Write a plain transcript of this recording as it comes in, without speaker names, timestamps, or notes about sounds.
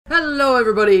Hello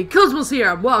everybody, Cosmos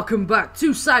here, and welcome back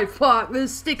to South Park, the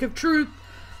Stick of Truth.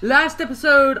 Last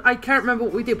episode, I can't remember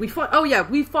what we did. We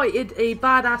fighted a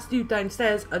badass dude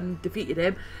downstairs and defeated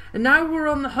him. And now we're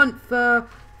on the hunt for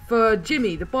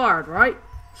Jimmy, the bard, right?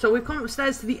 So we've come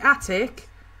upstairs to the attic,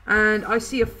 and I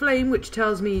see a flame which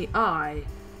tells me I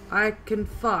can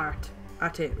fart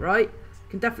at it, right?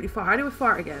 Can definitely fart. How do I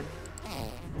fart again?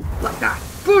 Like that.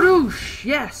 Badoosh!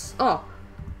 Yes! Oh.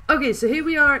 Okay, so here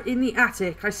we are in the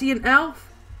attic. I see an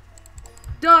elf.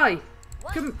 Die!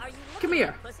 Come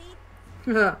here.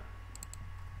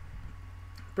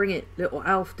 Bring it, little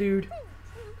elf dude.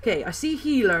 Okay, I see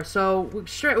healer, so we're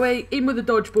straight away in with the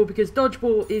dodgeball because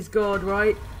dodgeball is God,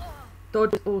 right?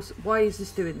 Dodgeball. Why is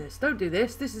this doing this? Don't do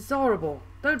this. This is horrible.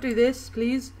 Don't do this,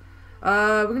 please.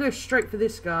 We're gonna go straight for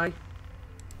this guy.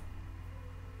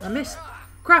 I missed.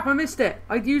 Crap! I missed it.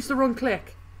 I used the wrong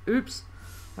click. Oops.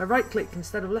 I right clicked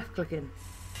instead of left clicking.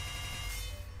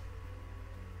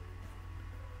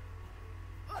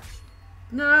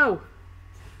 No!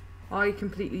 I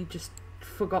completely just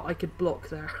forgot I could block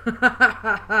there.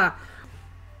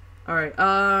 Alright,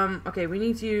 okay, we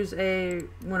need to use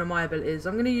one of my abilities.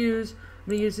 I'm gonna use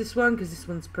this one because this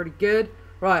one's pretty good.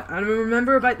 Right, and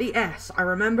remember about the S. I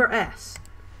remember S.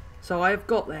 So I've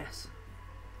got this.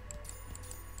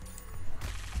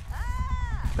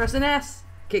 Press an S.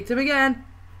 Kicked him again.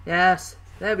 Yes,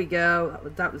 there we go.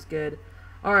 That was good.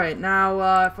 Alright,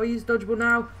 now, if I use dodgeball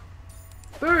now.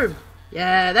 Boom!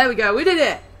 Yeah, there we go. We did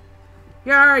it!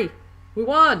 Yay! We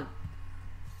won!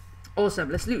 Awesome.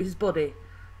 Let's loot his body.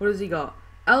 What has he got?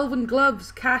 Elven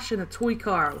gloves, cash, and a toy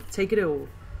car. Take it all.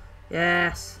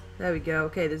 Yes. There we go.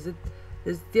 Okay, there's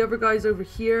the other guy's over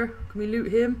here. Can we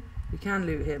loot him? We can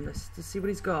loot him. Let's see what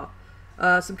he's got.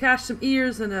 Some cash, some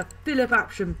ears, and a Philip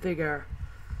action figure.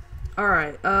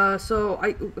 Alright, so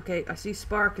I see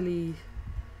sparkly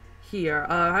here.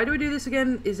 How do we do this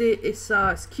again?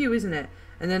 It's Q, isn't it?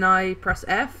 And then I press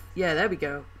F. Yeah, there we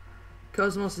go.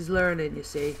 Cosmos is learning, you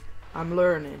see. I'm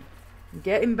learning. I'm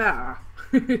getting better.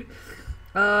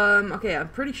 Okay, I'm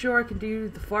pretty sure I can do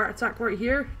the fart attack right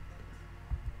here.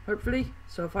 Hopefully.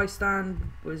 So if I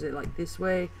stand, what is it, like this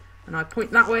way, and I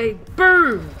point that way,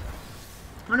 boom!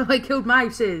 I know I killed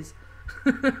mouses.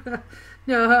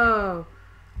 No.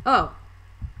 Oh,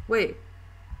 wait.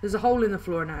 There's a hole in the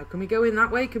floor now. Can we go in that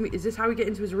way? Is this how we get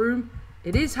into his room?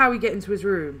 It is how we get into his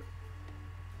room.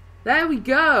 There we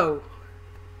go.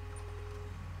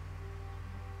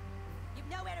 You've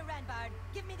nowhere to run, Bard.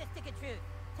 Give me the stick of truth.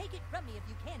 Take it from me if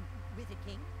you can, Wizard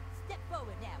King. Step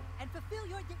forward now and fulfill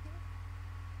your Step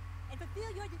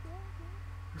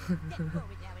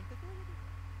forward now and fulfill your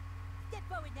Step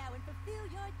forward now and fulfill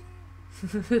your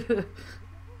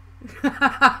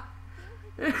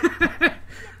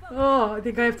Oh, I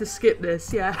think I have to skip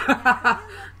this, yeah.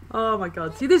 Oh my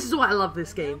god. See, this is why I love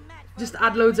this game. Just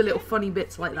add loads of little funny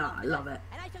bits like that. I love it.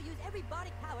 And I shall use every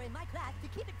bardic power in my class to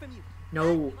keep it from you.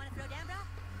 No. You want to throw down, bro?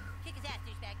 Kick his ass,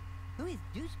 douchebag. Who is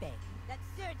douchebag? That's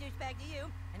Sir Douchebag to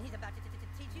you, and he's about to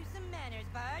teach you some manners,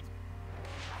 Bard.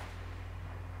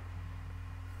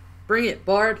 Bring it,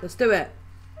 Bard. Let's do it.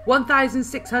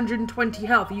 1,620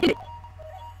 health. Are you kidding?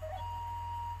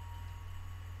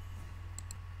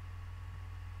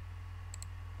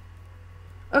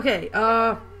 Okay,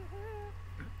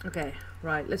 okay,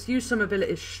 right, let's use some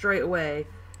abilities straight away.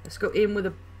 Let's go in with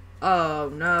a...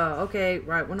 Oh, no, okay,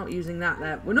 right, we're not using that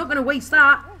there. We're not going to waste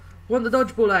that. We want the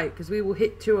dodgeball out, because we will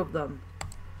hit 2 of them.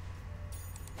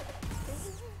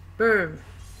 Boom.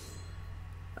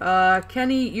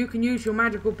 Kenny, you can use your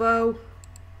magical bow.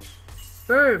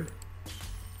 Boom.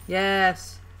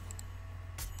 Yes.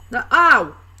 No,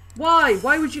 ow! Why?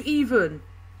 Why would you even?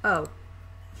 Oh.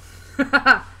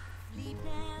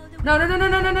 No, no, no, no,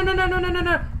 no, no, no, no, no, no, no, no,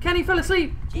 no. Kenny fell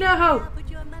asleep. No.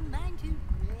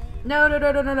 No, no,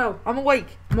 no, no, no, no. I'm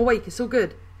awake. I'm awake. It's all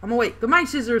good. I'm awake. The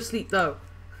mouses are asleep, though.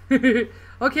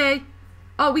 Okay.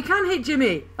 Oh, we can hit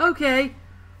Jimmy. Okay.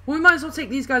 Well, we might as well take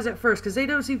these guys out first, because they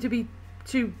don't seem to be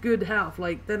too good health.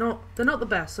 Like, they're not the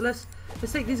best. So let's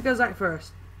take these guys out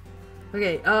first.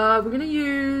 Okay, we're going to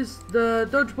use the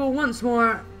dodgeball once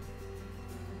more.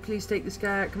 Please take this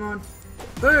guy out. Come on.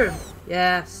 Boom.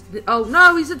 Yes. Oh,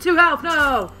 no, he's at 2 health.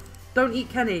 No. Don't eat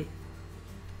Kenny.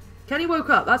 Kenny woke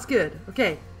up. That's good.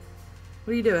 Okay.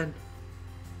 What are you doing?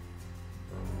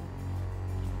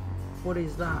 What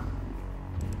is that?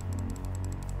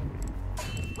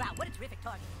 Wow, what a terrific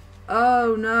target.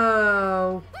 Oh,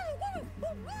 no.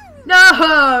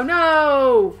 No,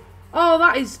 no. Oh,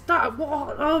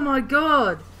 what? Oh, my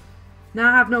God.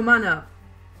 Now I have no mana.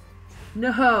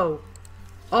 No.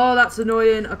 Oh, that's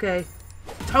annoying. Okay.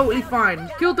 Totally fine. We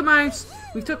killed the mouse.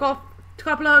 We took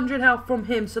couple of hundred health from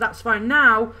him, so that's fine.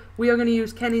 Now we are going to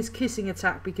use Kenny's kissing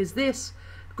attack because this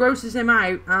grosses him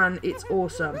out and it's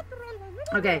awesome.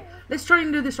 Okay, let's try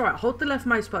and do this right. Hold the left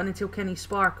mouse button until Kenny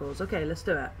sparkles. Okay, let's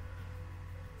do it.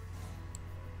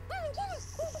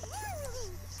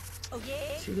 Oh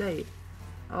yeah. Too late.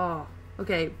 Oh,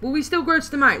 okay. Well, we still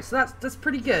grossed him out, so that's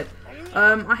pretty good.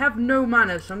 I have no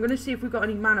mana, so I'm going to see if we've got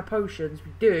any mana potions.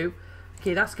 We do.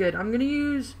 Okay, that's good. I'm going to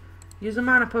use a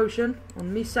mana potion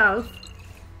on myself.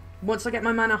 Once I get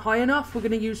my mana high enough, we're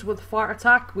going to use with fart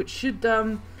attack, which should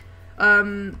thingy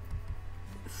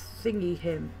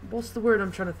him. What's the word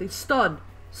I'm trying to think? Stun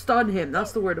him.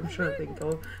 That's the word I'm trying to think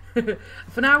of.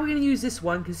 For now, we're going to use this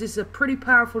one because this is a pretty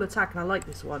powerful attack, and I like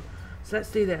this one. So let's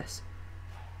do this.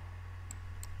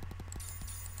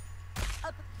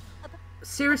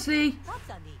 Seriously?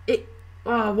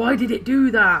 Oh, why did it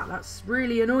do that? That's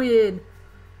really annoying.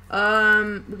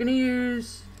 We're gonna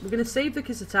save the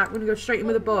kiss attack. We're gonna go straight in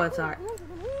with a bow attack.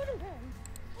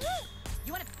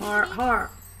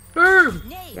 Heart. Boom!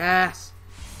 Yes.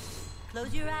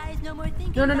 Close your eyes, no more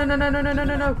thinking. No.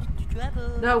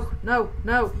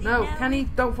 No. Kenny,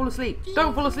 don't fall asleep.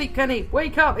 Don't fall asleep, Kenny.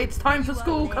 Wake up. It's time for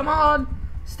school. Come on.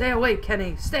 Stay awake,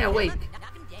 Kenny. Stay awake.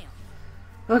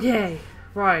 Okay.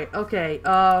 Right. Okay.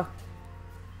 We're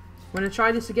gonna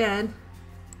try this again.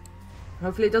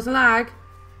 Hopefully it doesn't lag.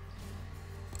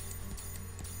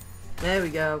 There we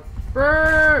go.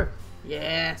 Brrr!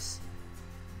 Yes.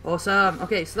 Awesome.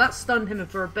 Okay, so that stunned him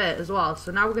for a bit as well.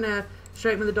 So now we're gonna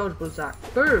straight with the dodgeball attack.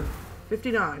 Boom.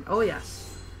 59. Oh yes.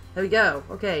 There we go.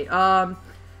 Okay.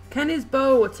 Kenny's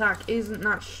bow attack isn't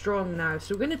that strong now,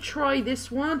 so we're gonna try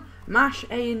this one. Mash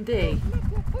A and D.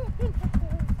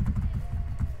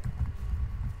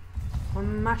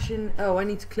 I'm mashing. Oh, I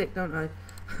need to click, don't I?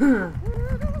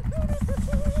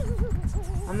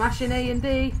 I'm mashing A and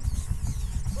D.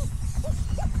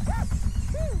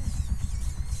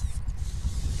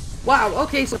 Wow,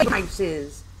 okay, so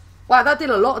houses. Wow, that did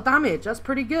a lot of damage. That's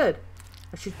pretty good.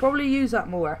 I should probably use that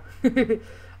more. He's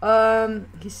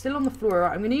still on the floor.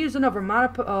 Right, I'm going to use another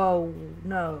mana. Oh,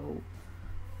 no.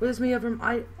 Where's my other...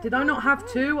 Did I not have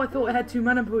two? I thought I had 2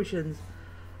 mana potions.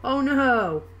 Oh,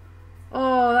 no.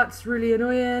 Oh, that's really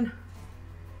annoying.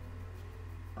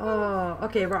 Oh,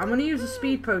 okay, right. I'm going to use a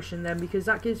speed potion then because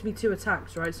that gives me 2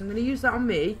 attacks, right? So I'm going to use that on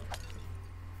me.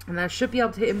 And I should be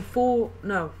able to hit him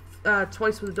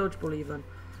twice with a dodgeball even.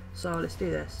 So let's do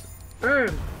this.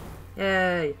 Boom!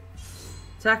 Yay!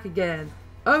 Attack again.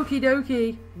 Okie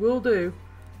dokie, will do.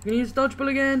 We're gonna use dodgeball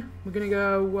again. We're gonna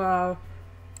go.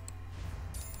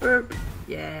 Boom!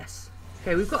 Yes.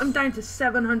 Okay, we've got him down to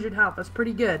 700 health. That's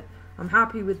pretty good. I'm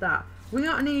happy with that. We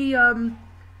got any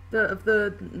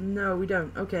no, we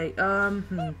don't. Okay.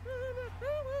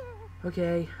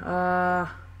 Okay.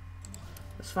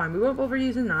 That's fine. We won't bother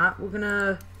using that. We're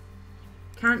gonna.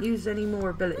 Can't use any more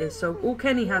abilities, so all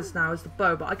Kenny has now is the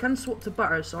bow, but I can swap to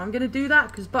Butters, so I'm going to do that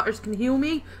because Butters can heal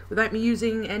me without me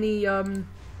using any of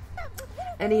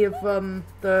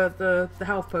the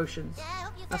health potions.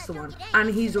 That's the one, and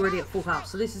he's already at full health,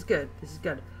 so this is good. This is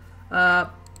good.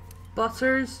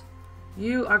 Butters,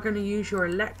 you are going to use your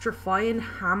electrifying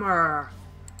hammer.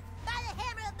 By the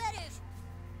hammer of Butters.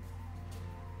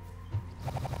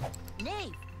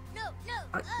 Nay. No.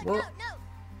 What? No.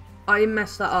 I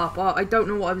messed that up. I don't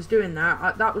know what I was doing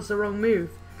there. That was the wrong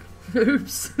move.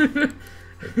 Oops.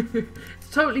 It's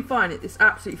totally fine. It's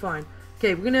absolutely fine.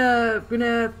 Okay, we're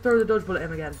gonna throw the dodgeball at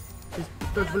him again. Because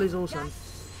dodgeball is awesome.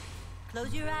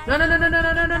 Close your eyes.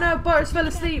 No. Butters fell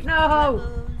asleep.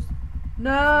 No.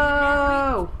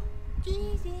 No.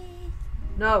 Jesus.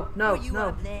 No. You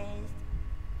are blessed.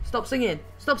 Stop singing.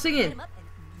 Stop Get singing. him up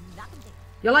and knock him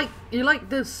down. You're like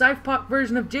the South Park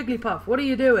version of Jigglypuff. What are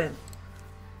you doing?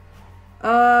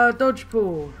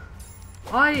 Dodgeball.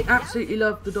 I absolutely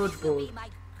love the This will dodgeball. be my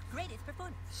greatest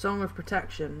performance. Song of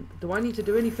Protection. Do I need to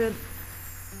do anything?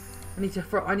 I need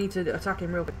to attack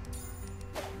him real quick.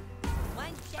 One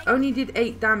shake. Only did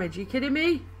 8 damage. You kidding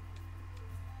me?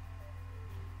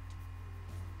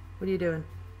 What are you doing?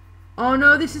 Oh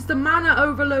no, this is the mana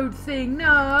overload thing.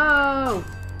 No.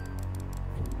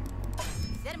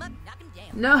 Set him up, knock him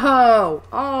down. No.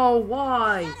 Oh,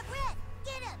 why? Out of breath.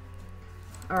 Get him.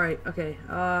 Alright, okay.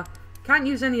 Can't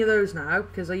use any of those now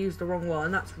because I used the wrong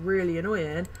one. That's really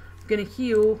annoying. It's gonna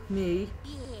heal me.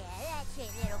 Yeah, that's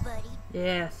it, little buddy.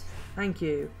 Yes, thank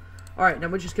you. Alright, now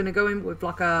we're just gonna go in with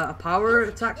like a power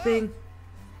attack thing.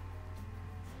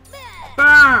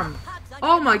 BAM!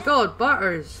 Oh my god,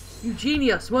 Butters! You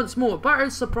genius once more.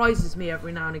 Butters surprises me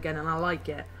every now and again and I like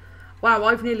it. Wow,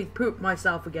 I've nearly pooped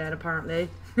myself again apparently.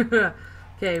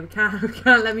 Okay, we can't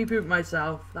let me poop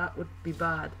myself. That would be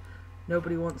bad.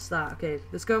 Nobody wants that. Okay,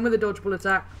 let's go in with a dodgeball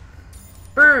attack.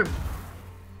 Boom!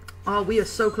 Oh, we are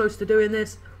so close to doing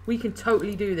this. We can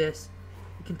totally do this.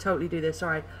 We can totally do this.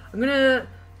 Alright, I'm gonna...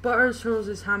 Butters hurls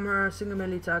his hammer, single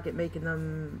melee target, making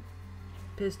them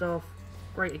pissed off.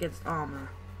 Great against armor.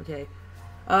 Okay.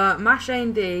 Mash A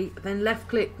and D, then left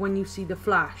click when you see the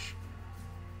flash.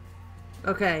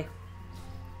 Okay.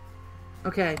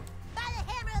 Okay.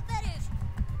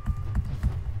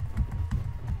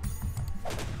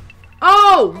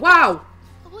 Oh, wow!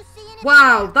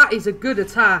 Wow, that is a good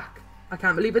attack. I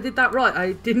can't believe I did that right.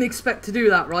 I didn't expect to do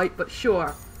that right, but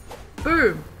sure.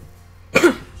 Boom.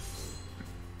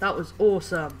 That was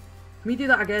awesome. Can we do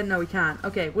that again? No, we can't.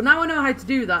 Okay, well now I know how to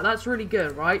do that. That's really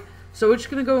good, right? So we're just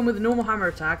going to go in with a normal hammer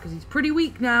attack because he's pretty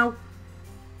weak now.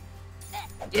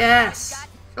 Yes!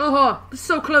 Oh,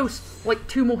 so close. Like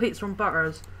 2 more hits from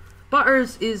Butters.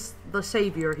 Butters is the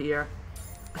savior here.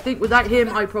 I think without him,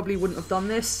 I probably wouldn't have done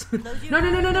this. No,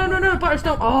 Butters,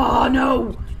 don't. Oh,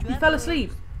 no. He fell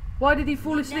asleep. Why did he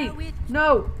fall asleep?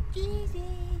 No.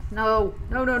 No.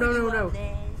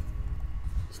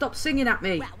 Stop singing at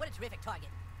me. Wow, what a terrific target.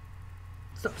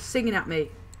 Stop singing at me.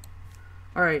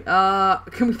 Alright,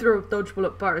 can we throw a dodgeball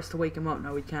at Butters to wake him up?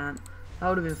 No, we can't. That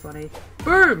would have been funny.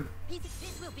 Boom!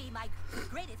 This will be my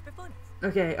greatest performance.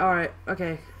 Okay, alright,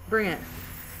 okay. Bring it.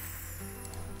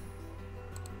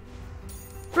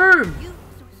 Boom!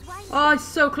 Oh, he's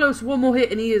so close. One more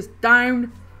hit and he is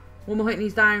down. One more hit and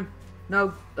he's down.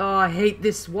 No. Oh, I hate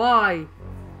this. Why?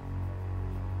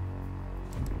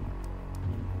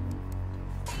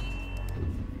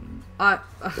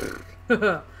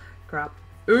 Crap.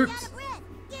 Oops.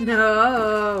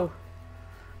 No.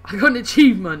 I got an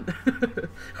achievement.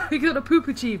 I got a poop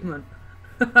achievement.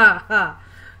 Oh,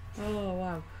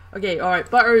 wow. Okay, alright.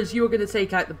 Butters, you're going to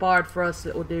take out the bard for us,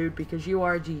 little dude, because you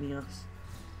are a genius.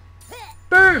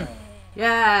 Boom!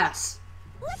 Yes!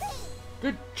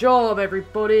 Good job,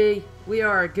 everybody. We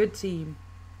are a good team.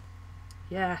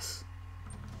 Yes.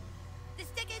 The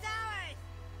stick is ours!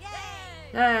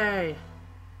 Yay! Yay!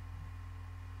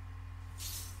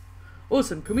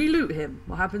 Awesome. Can we loot him?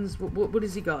 What happens? What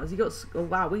has he got? Has he got... Oh,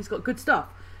 wow. He's got good stuff.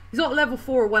 He's got level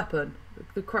 4 weapon.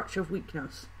 The Crutch of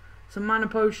Weakness. Some mana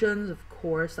potions. Of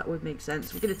course. That would make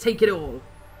sense. We're going to take it all.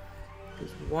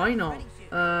 Because why not?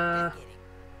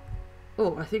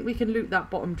 Oh, I think we can loot that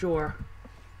bottom drawer.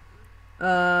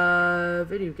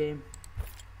 Video game.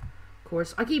 Of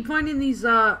course. I keep finding these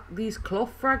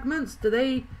cloth fragments. Do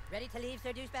they... Ready to leave,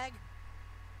 Sir Douchebag?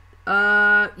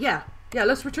 Yeah. Yeah,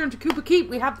 let's return to Kupa Keep.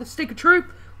 We have the Stick of Truth.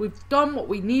 We've done what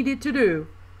we needed to do.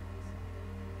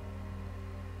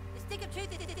 The Stick of Truth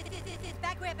is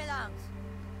back where it belongs.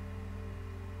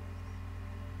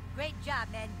 Great job,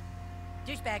 men.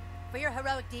 Douchebag, for your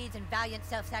heroic deeds and valiant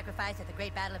self-sacrifice at the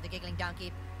Great Battle of the Giggling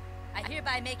Donkey, I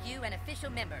hereby make you an official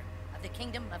member of the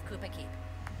Kingdom of Kupa Keep.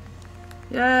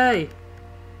 Yay!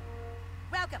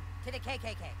 Welcome to the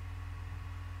KKK.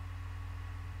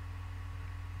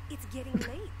 It's getting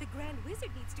late. The Grand Wizard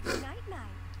needs to go night-night.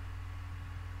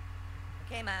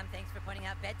 Okay, Mom, thanks for pointing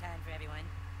out bedtime for everyone.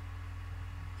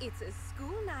 It's a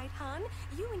school night, hon.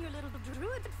 You and your little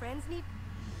druid friends need...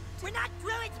 We're not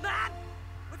druids, Mom!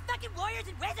 We're fucking warriors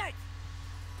and wizards!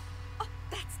 Oh,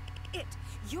 that's it.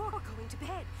 You're going to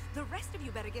bed. The rest of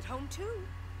you better get home, too.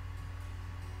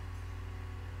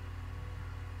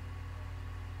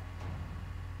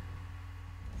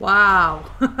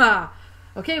 Wow.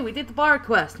 Okay, we did the bar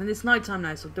quest, and it's nighttime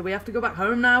now, so do we have to go back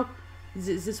home now?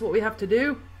 Is this what we have to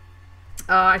do?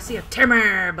 I see a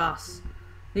Timmer boss.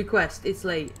 New quest, it's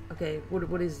late. Okay,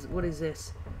 what is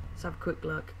this? Let's have a quick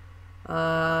look.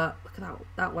 Look at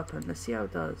that weapon. Let's see how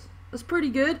it does. That's pretty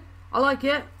good. I like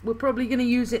it. We're probably going to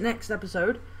use it next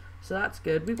episode, so that's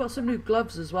good. We've got some new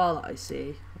gloves as well that I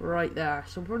see right there,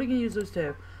 so we're probably going to use those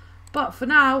too. But for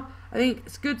now, I think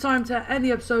it's a good time to end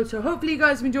the episode. So hopefully you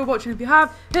guys have enjoyed watching. If you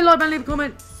have, hit like button, leave a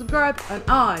comment, subscribe, and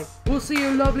I will see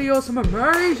you lovely, awesome,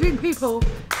 amazing people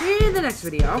in the next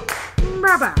video.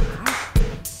 Bye bye.